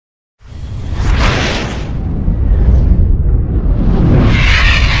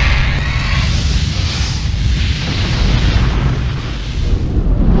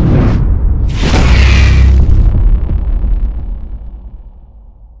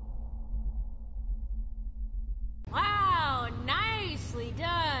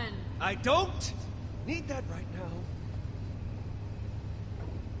I don't need that right now.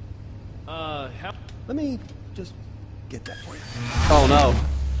 Let me just get that for you. Oh no.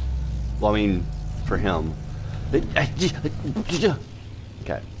 Well, I mean, for him. Okay.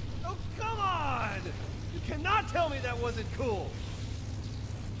 Oh, come on! You cannot tell me that wasn't cool.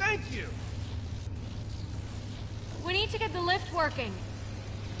 Thank you. We need to get the lift working.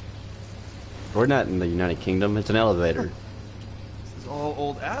 We're not in the United Kingdom. It's an elevator. This is all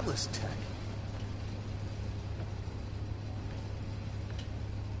old Atlas tech.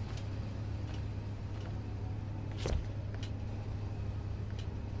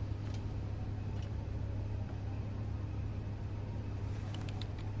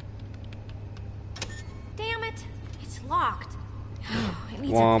 Damn it! It's locked. It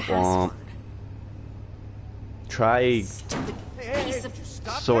needs Womp a password. womp. Try Stupid piece of...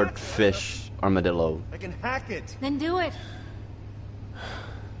 swordfish armadillo. I can hack it. Then do it.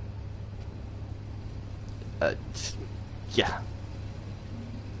 Yeah.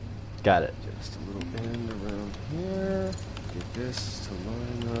 Got it. Just a little bend around here. Get this to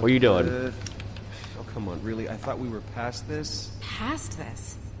line up. What are you doing? With... Oh, come on, really? I thought we were past this. Past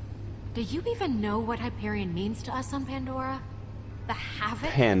this? Do you even know what Hyperion means to us on Pandora? The havoc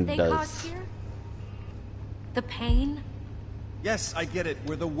they Pandas. caused here? The pain? Yes, I get it.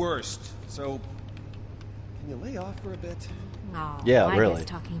 We're the worst. So, can you lay off for a bit? Oh, Yeah, I really. guess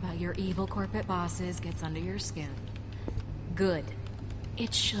talking about your evil corporate bosses gets under your skin. Good.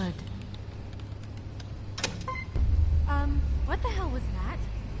 It should. What the hell was that?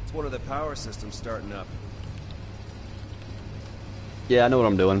 It's one of the power systems starting up. Yeah, I know what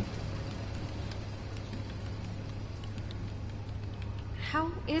I'm doing. How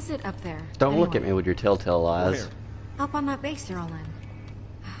is it up there? Don't look at anyway? me with your telltale eyes. Where? Up on that base they're all in.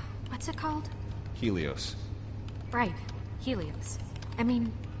 What's it called? Helios. Right. Helios. I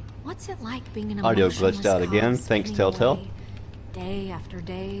mean, what's it like being an Audio emotionless glitched out again. cog Thanks, spinning Telltale. away day after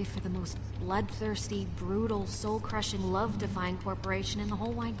day for the most bloodthirsty, brutal, soul-crushing, love-defying corporation in the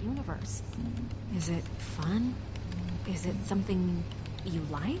whole wide universe? Is it fun? Is it something you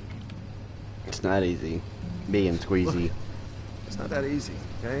like? It's not easy. Being squeezy. Look, it's not that easy,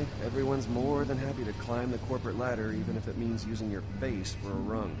 okay? Everyone's more than happy to climb the corporate ladder, even if it means using your face for a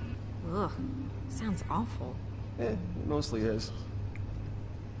rung. Ugh. Sounds awful. It mostly is.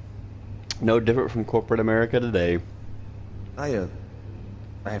 No different from corporate America today. I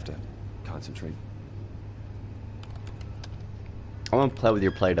have to concentrate. I'm gonna play with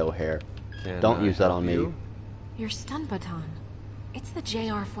your Play-Doh hair. Can Don't I use that help on me. you? Your stun baton. It's the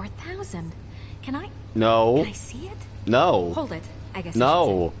JR-4000. Can I No. see it? No. Hold it. I guess I should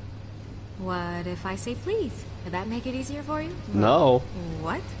No. say. What if I say please? Would that make it easier for you? No.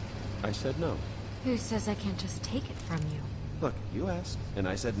 What? I said no. Who says I can't just take it from you? Look, you asked, and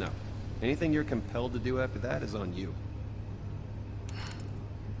I said no. Anything you're compelled to do after that is on you.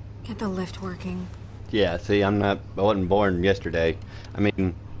 Get the lift working. Yeah, see, I wasn't born yesterday. I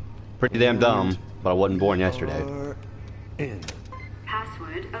mean, pretty damn dumb, but I wasn't born yesterday. In.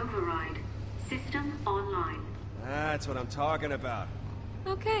 Password override. System online. That's what I'm talking about.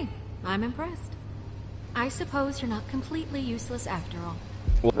 Okay, I'm impressed. I suppose you're not completely useless after all.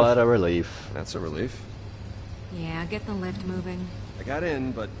 What a relief. That's a relief. Yeah, get the lift moving. I got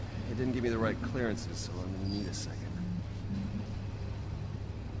in, but it didn't give me the right clearances, so I'm gonna need a second.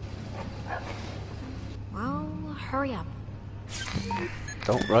 Well, hurry up.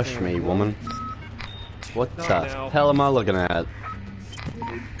 Don't rush me, woman. What Not the now. hell am I looking at?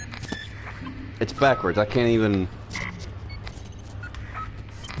 It's backwards. I can't even...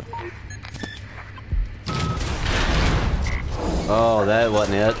 Oh, that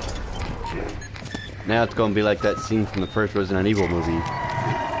wasn't it. Now it's gonna be like that scene from the first Resident Evil movie.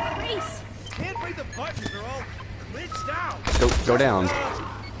 Reese! Can't read the buttons, they're all glitched out. Go down.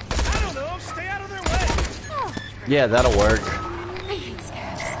 I don't know, stay out of their way. Oh, Yeah, that'll work. I hate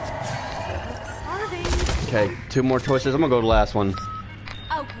stairs. Starving. Okay, 2 more choices. I'm gonna go to the last one.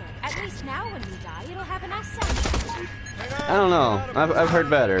 Okay, at least now when you die, it'll have a nice sound. I don't know. I've heard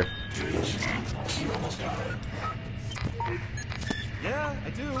better. Yeah, I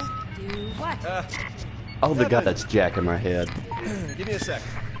do. Do what? Oh, the god, that's Jack in my head. Give me a sec.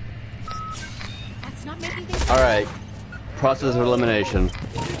 That's not making things All right, process of elimination.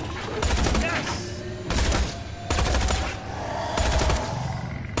 Yes!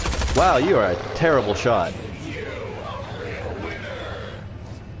 Wow, you are a terrible shot.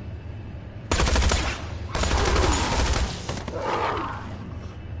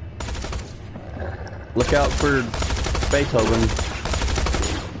 Look out for Beethoven.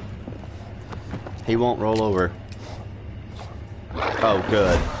 He won't roll over. Oh,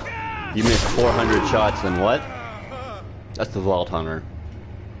 good. You missed 400 shots, then what? That's the Vault Hunter.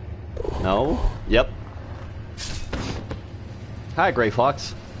 No? Yep. Hi, Gray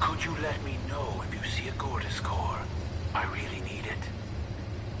Fox. Could you let me know if you see a Gortys core? I really need it.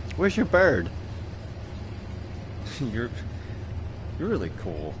 Where's your bird? You're really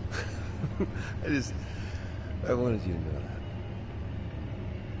cool. I wanted you to know that.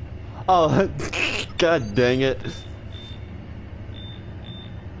 Oh, god dang it.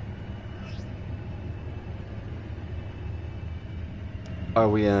 Are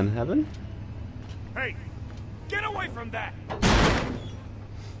we in heaven? Hey, get away from that!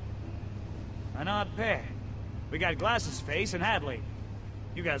 An odd pair. We got Glasses Face and Hadley.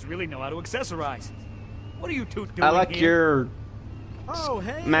 You guys really know how to accessorize. What are you two doing I like here?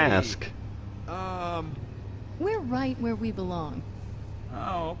 your mask. We're right where we belong.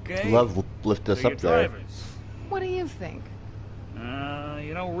 Oh, okay. Love lift us So up you're there. drivers. What do you think?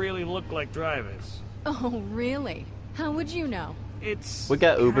 You don't really look like drivers. Oh, really? How would you know? It's We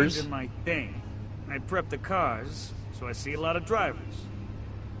got Ubers. kinda my thing. I prep the cars, so I see a lot of drivers.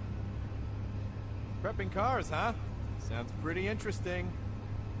 Prepping cars, huh? Sounds pretty interesting.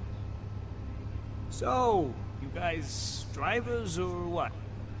 So, you guys drivers or what?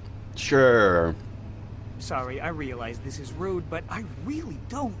 Sure. Sorry, I realize this is rude, but I really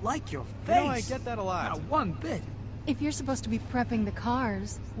don't like your You face. know, I get that a lot. Not one bit. If you're supposed to be prepping the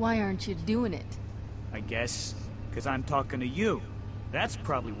cars, why aren't you doing it? I guess, because I'm talking to you. That's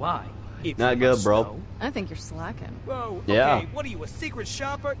probably why. If Not you good, must bro. know. I think you're slacking. Whoa, Yeah. okay, what are you, a secret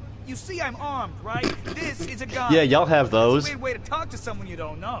shopper? You see I'm armed, right? This is a gun. Yeah, y'all have That's a those. weird way to talk to someone you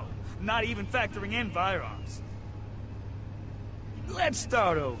don't know. Not even factoring in firearms. Let's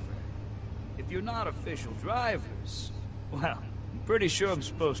start over. If you're not official drivers, well, I'm pretty sure I'm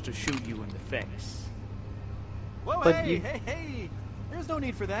supposed to shoot you in the face. Whoa, But hey, you- hey! There's no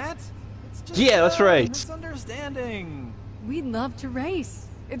need for that. It's just Yeah, that's right. misunderstanding. We'd love to race.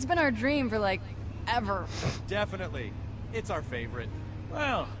 It's been our dream for, like, ever. Definitely. It's our favorite.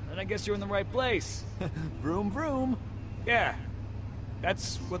 Well, then I guess you're in the right place. Vroom, vroom. Yeah,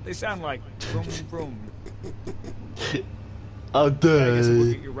 that's what they sound like. Vroom, vroom. Oh, I guess we'll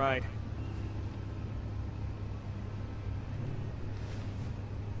duh. get your ride.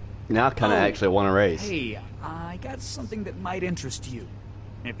 Now I kind of Oh, actually want to race. Hey, I got something that might interest you.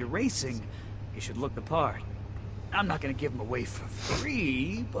 And if you're racing, you should look the part. I'm not gonna give them away for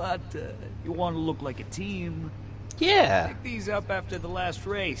free, but you want to look like a team. Yeah. Pick these up after the last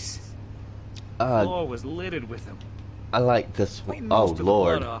race. Uh, Floor was littered with them. I like this one. Clean Oh, most of the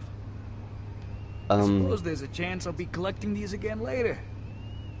Lord. blood off. Suppose there's a chance I'll be collecting these again later.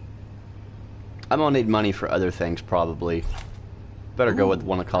 I'm gonna need money for other things, probably. Better go with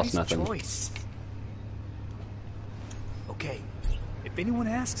one that costs nice nothing. Choice. Okay, if anyone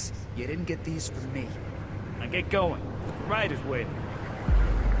asks, you didn't get these from me. Now get going. The ride is waiting.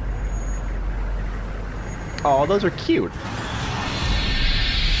 Oh, those are cute.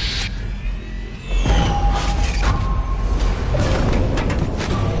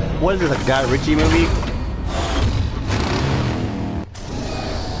 What is this, a Guy Ritchie movie?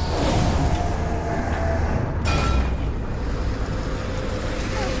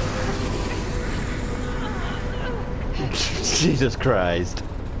 Jesus Christ.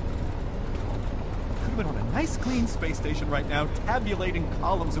 I've been on a nice clean space station right now, tabulating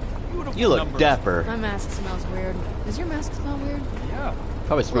columns of beautiful You look numbers. dapper. My mask smells weird. Does your mask smell weird? Yeah.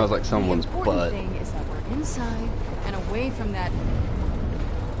 Probably smells like someone's The important butt. thing is that we're inside and away from that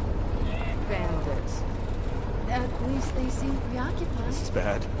bandit. At least they seem preoccupied. This is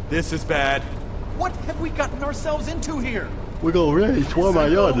bad. This is bad. What have we gotten ourselves into here? We go race. What am I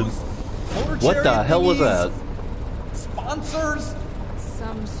yawning? More What the chariot hell was thingies? that? Sponsors?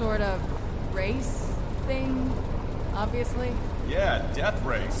 Some sort of race thing, obviously. Yeah, death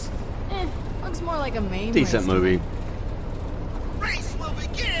race. Looks more like a main Decent race. movie. Race will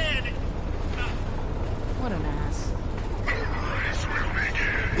begin! What an ass. Race will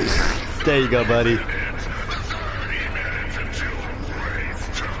begin. There you go, buddy. 30 minutes until race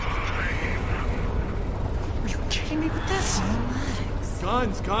time. Are you kidding me with this?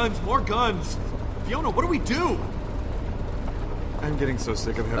 Guns, guns, more guns. Fiona, what do we do? I'm getting so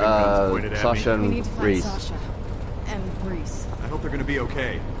sick of having guns pointed at Sasha We and need to find Reese. Sasha. And Reese. me. I hope they're gonna be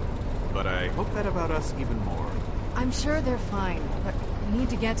okay. But I hope that about us even more. I'm sure they're fine, but we need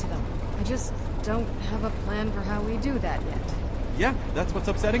to get to them. I just don't have a plan for how we do that yet. Yeah, that's what's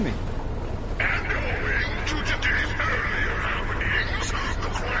upsetting me. And owing to today's earlier happenings, the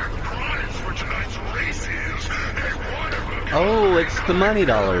grand prize for tonight's race is a wonderful Oh, it's the money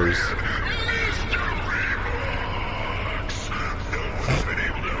dollars. mystery box. No one's been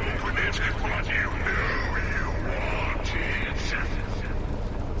able to open it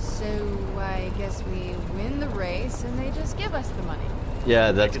We win the race, and they just give us the money.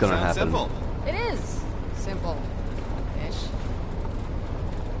 Yeah, that's It gonna sounds happen. simple. It is simple-ish.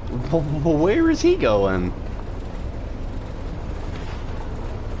 Where is he going?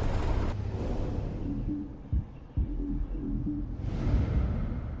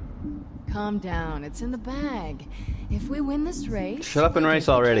 Calm down. It's in the bag. If we win this race... Shut up and we race get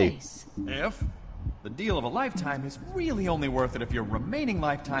the already. case. If? The deal of a lifetime is really only worth it if your remaining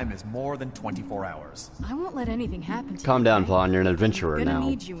lifetime is more than 24 hours. I won't let anything happen to Calm you. down, okay? Vaughn. You're an adventurer I'm gonna now.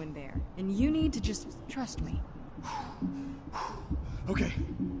 need you in there, and you need to just trust me. Okay.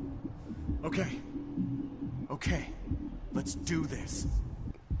 Okay. Okay. Let's do this.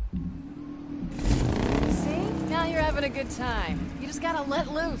 See? Now you're having a good time. You just gotta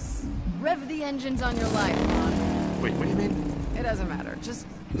let loose. Rev the engines on your life, Vaughn. Wait, what do you mean? It doesn't matter. Just,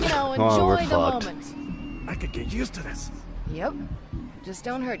 you know, Oh, we're enjoy the fucked. moment. I could get used to this. Yep. Just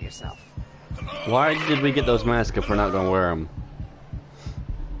don't hurt yourself. Why did we get those masks if we're not gonna wear them?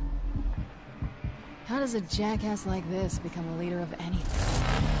 How does a jackass like this become a leader of anything?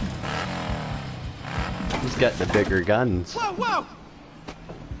 He's got the bigger guns. Whoa, whoa!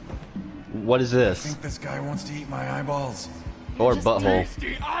 What is I this? think this guy wants to eat my eyeballs. Or Just butthole.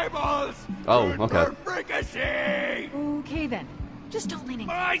 Tasty eyeballs! Oh, okay. Fricassee! Okay then. Just don't lean in.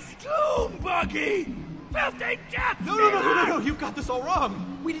 My spoon buggy! Filthy death! No, you've got this all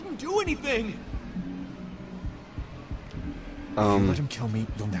wrong. We didn't do anything. If you let him kill me,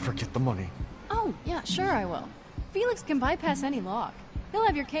 you'll never get the money. Oh, yeah, sure I will. Felix can bypass any lock. He'll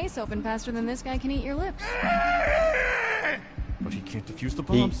have your case open faster than this guy can eat your lips. But he can't defuse the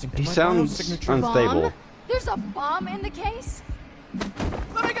He, bomb. Sync to he my sounds signature. unstable. Bomb? There's a bomb in the case?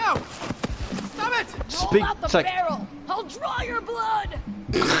 Let me go! Stop it! Speak Roll out the sec- barrel! I'll draw your blood!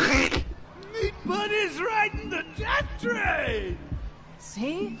 Meat Buddy's riding the death train!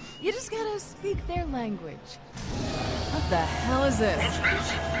 See? You just gotta speak their language. What the hell is this?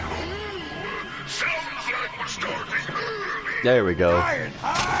 Sounds like we're starting early. There we go. Flying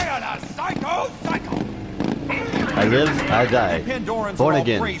high on a psycho cycle! I live, I die. Pandorans Born are all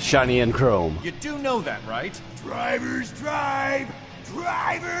again, crazy. shiny and chrome. You do know that, right? Drivers drive!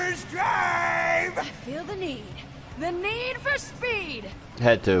 Drivers drive! I feel the need. The need for speed!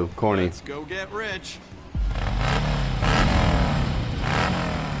 Had to, corny. Let's go get rich.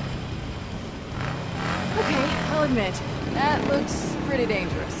 Okay, I'll admit, that looks pretty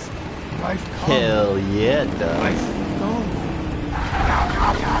dangerous. Life Hell yeah, it does.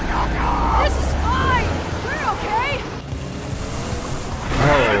 This is fine! We're okay!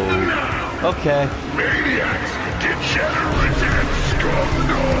 Oh, okay. Maniacs, degenerates, and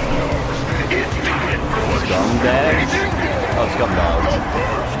scumdogs. It's time for what Scumdags? Oh, scumdogs.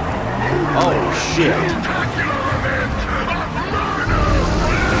 Oh, shit.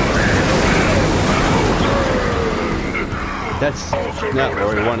 That's not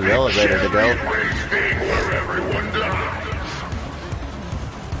where we wanted the elevator to go. where everyone dies.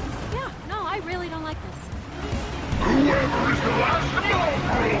 Yeah, no, I really don't like this. Whoever is the last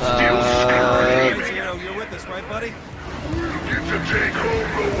mongrel still screaming. Zero, you're with us, right, buddy? Get to take home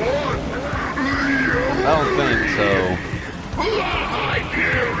the one. I don't think so.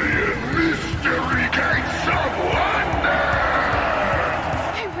 Hyperion mystery case of wonder.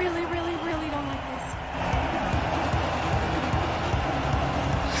 I really, really, really don't like this.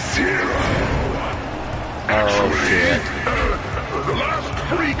 Zero. Oh, shit. The last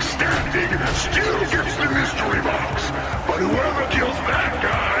freak standing still gets the mystery box. But whoever kills that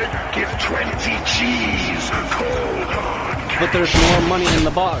guy gets 20 G's. Cold hard cash. But there's more money in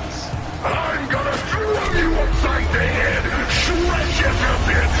the box. I'm gonna throw you upside the head, shred you to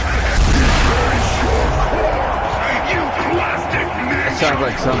bits, and disgrace your corpse, you plastic ninja. It sounds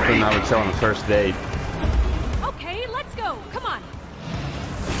like something I would say on the first date. Okay, let's go. Come on.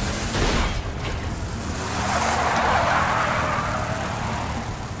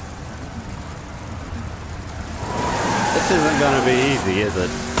 This isn't gonna be easy, is it?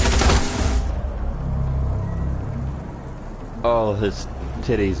 Oh, his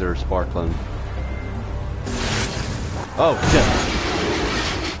titties are sparkling. Oh, shit.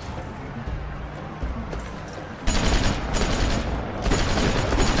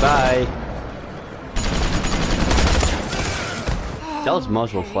 Bye. That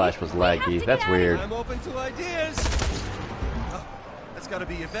muzzle flash was laggy. That's weird. I'm open to ideas. Oh, that's gotta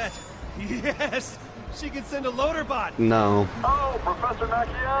be Yvette. Yes! She can send a loader bot. No. Oh, Professor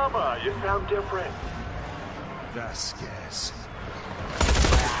Nakayama, you sound different. Vasquez.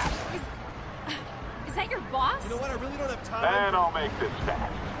 Is that your boss? You know what? I really don't have time. And I'll make this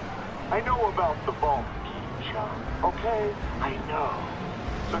fast. I know about the vault key, John. Okay? I know.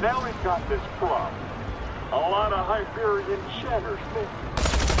 So now we've got this problem. A lot of Hyperion shatters things.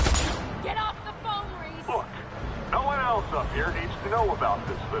 Get off the phone, Reese! Look, no one else up here needs to know about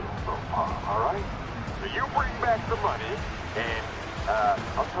this little faux pas, alright? So you bring back the money, and,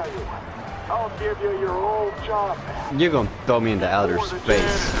 I'll tell you what. I'll give you your old job back. You're gonna throw me into outer Or the space.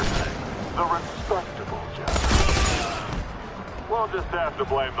 janitor thing, the respectable job. We'll just have to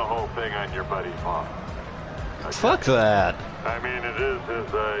blame the whole thing on your buddy Vaughn. Fuck that. I mean, it is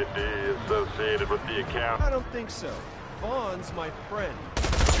his ID associated with the account. I don't think so. Vaughn's my friend.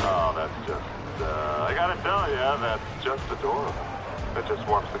 Oh, that's just, I gotta tell you, that's just adorable. It just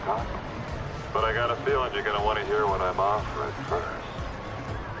warms the conscience. But I got a feeling you're gonna want to hear what I'm offering first.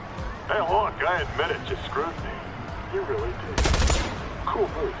 Hey, look, I admit it, you screwed me. You really did. Cool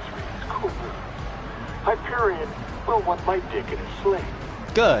moves, Reese, cool moves. Hyperion will want my dick in a sling.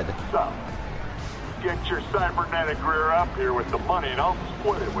 Good. So, get your cybernetic rear up here with the money and I'll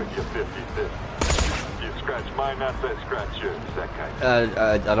split it with you 50-50. You scratch my nuts, I scratch yours. That kind of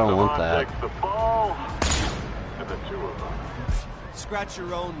I don't want that. takes the ball, and the two of them. Scratch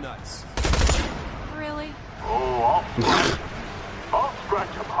your own nuts. Really? Oh, I'll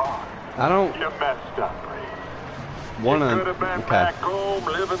scratch them hard. I don't You messed up, Reese. wanna. You could have been Okay. back home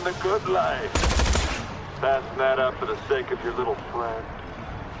living the good life. Passing that up for the sake of your little friend.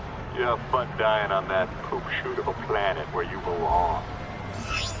 You have fun dying on that poop shoot of a planet where you belong.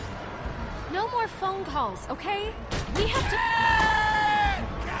 No more phone calls, okay? We have to...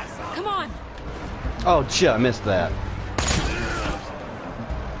 Come on. Oh shit, I missed that.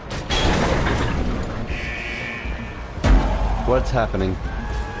 What's happening?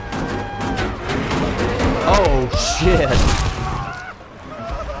 Oh shit.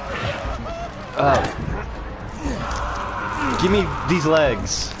 Give me these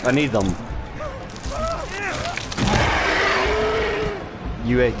legs. I need them.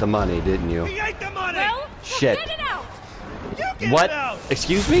 You ate the money, didn't you? We ate the money! Well, Shit. get it out! You get What? it out!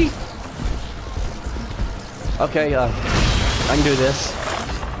 Excuse me? Okay, I can do this.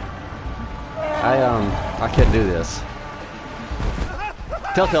 I can do this.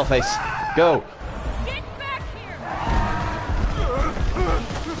 Telltale face, go. Get back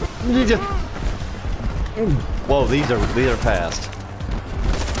here! You just... Whoa, these are fast.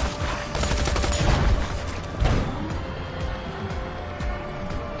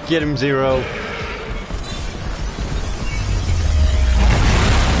 Get him, Zero.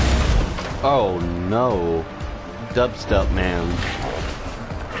 Oh no. Dubstep man.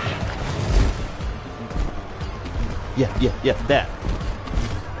 Yeah, that.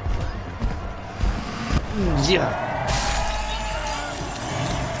 Yeah.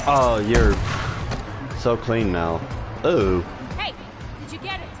 Oh, you're so clean now. Ooh. Hey, did you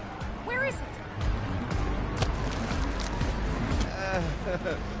get it? Where is it?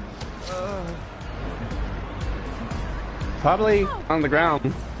 Probably Oh, on the ground.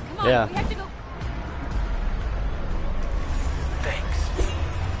 Come on, Yeah. we have to go.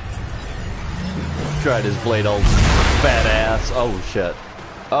 Tried his blade, old fat ass. Oh shit.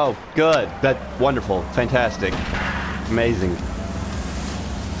 Oh, good. That wonderful. Fantastic. Amazing.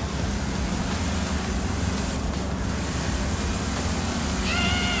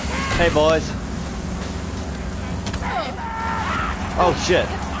 Hey boys. Oh shit.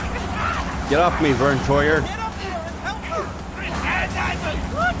 Get off me, Vern Troyer.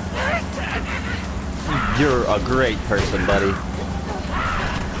 You're a great person, buddy.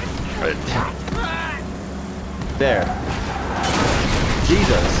 There.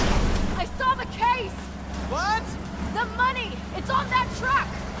 Jesus. I saw the case! What? The money! It's on that truck!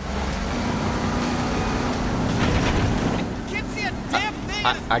 Can't see a damn thing!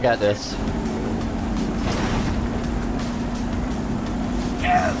 I got this.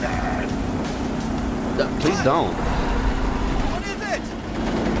 Please don't. What is it?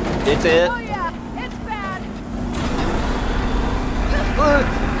 It's it. Oh yeah, it's bad!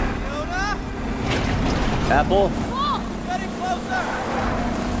 Yoda? Apple. Whoa! Getting closer!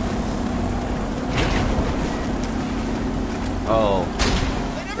 Oh.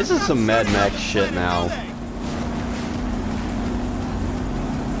 They never This is stopped some Mad shooting Max on the shit planet, now. do they?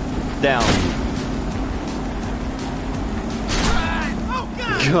 Down. Oh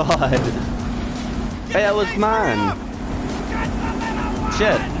god! God. Hey, that was mine.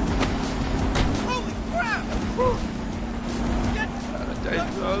 Shit. Holy crap!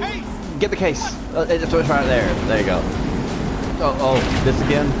 Hey! Get the case. It's right there. There you go. Oh, this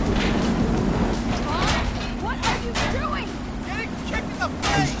again? What are you doing? Getting kicked in the I'm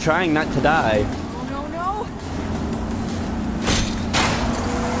face! just trying not to die. Oh no.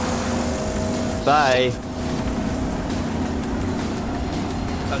 Bye.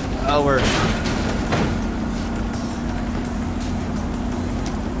 Over.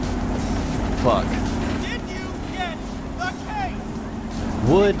 Fuck. Did you get the case?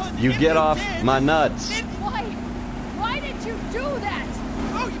 Would Because you if get you off did, my nuts? Why? Why did you do that?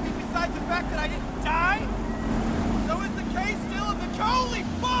 Oh, you mean besides the fact that I didn't die? So is the case still in the holy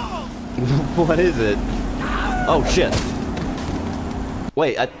balls? What is it? Oh shit.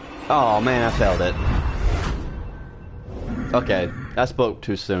 Wait, oh man, I failed it. Okay, I spoke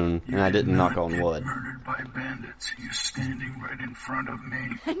too soon, and I didn't knock on wood. Murdered by bandits. You're standing right in front of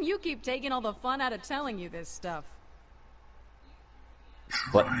me. And you keep taking all the fun out of telling you this stuff.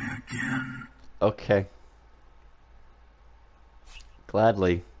 What? Try again. Okay.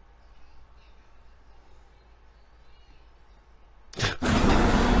 Gladly. Fiona?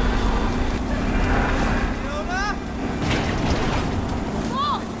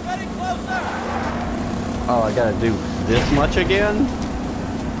 Mom! Getting closer! Oh, I gotta do this much again?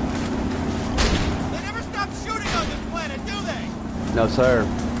 They never stop shooting on this planet, do they? No, sir.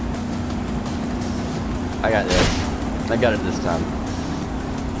 I got this. I got it this time.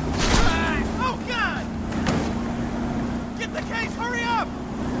 Oh, God! Get the case, hurry up!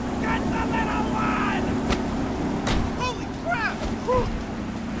 Get the little one! Holy crap!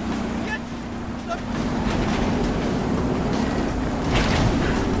 Get the...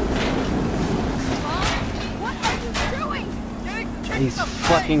 What are you doing? Getting kicked He's in the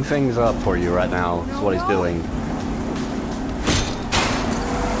fucking things up for you right now. That's what he's doing.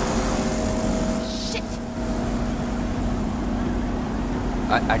 Shit!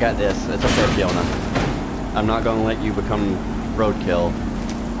 I got this. It's okay, Fiona. I'm not gonna let you become roadkill.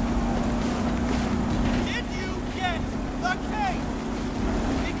 Did you get the case?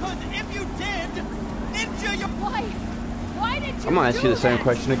 Because if you did, Ninja, you... Why? Why did you I'm gonna ask do you the same that?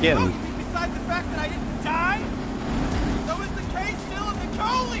 question Oh, again. you mean besides the fact that I didn't die? So is the case still in the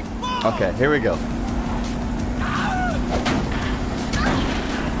holy balls? Okay, here we go.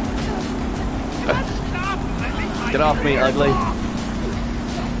 Get off me, ugly.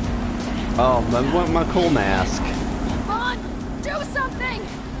 Oh, I want my cool mask. Vaughn, do something!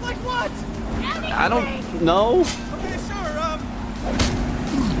 Like what? Anything! I don't know. Okay, sure,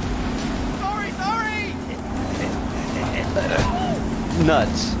 sorry!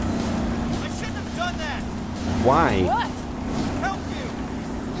 Nuts. I shouldn't have done that! Why? What? Help you!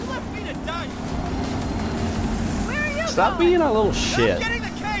 You left me to die! Where are you Stop going? being a little I'm shit. getting the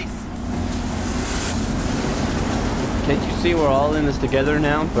case! Can't you see we're all in this together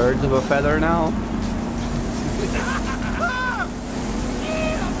now? Birds of a feather now? Ah!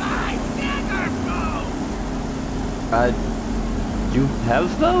 Eat my dagger You have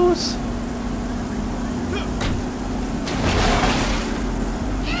those?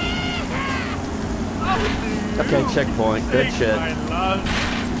 Okay, checkpoint. Good shit.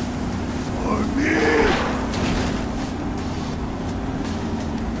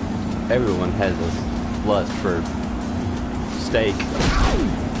 Everyone has this lust for steak.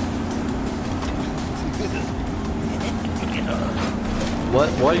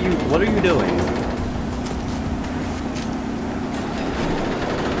 What are you doing?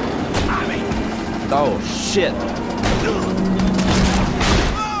 Oh shit.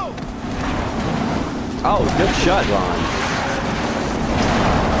 Oh, good shot, Ron.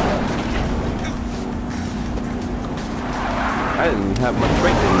 I didn't have much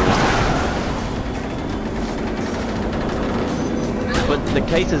strength in this. But the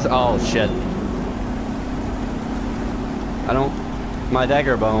case is, oh shit. I don't, my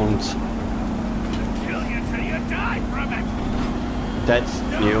dagger bones. Kill you till you die from it! That's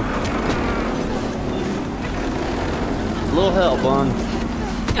you. A little help, Vaughn.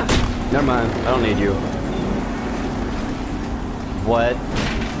 Never mind, I don't need you. What?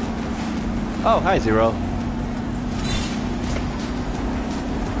 Oh, hi, Zero.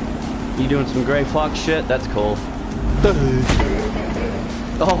 You doing some Gray Fox shit? That's cool.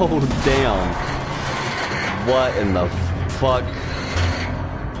 Oh, damn. What in the fuck?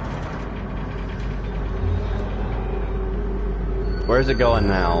 Where's it going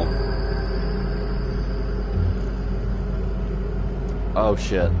now? Oh,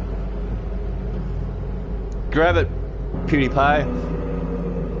 shit. Grab it, PewDiePie.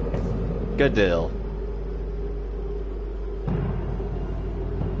 Good deal.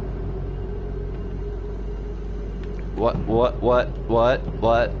 What?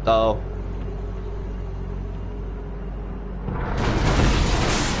 Oh.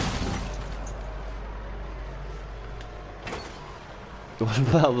 What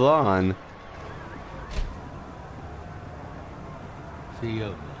about Vaughn?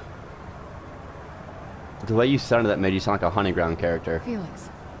 Fiona. The way you sounded that made you sound like a Honey Ground character. Felix,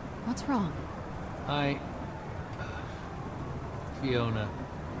 What's wrong? Fiona.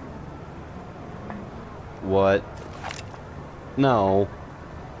 What? No.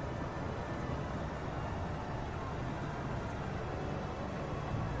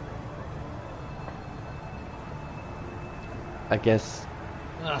 I guess.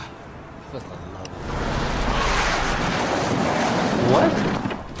 For the love of... What?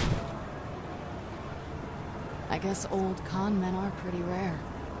 I guess old con men are pretty rare.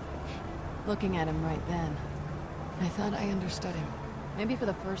 Looking at him right then, I thought I understood him. Maybe for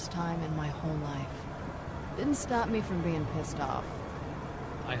the first time in my whole life. Didn't stop me from being pissed off.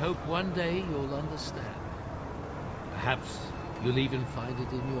 I hope one day you'll understand. Perhaps you'll even find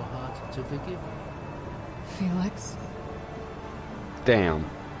it in your heart to forgive me. Felix? Damn.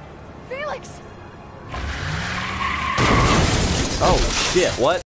 Felix! Oh shit, what?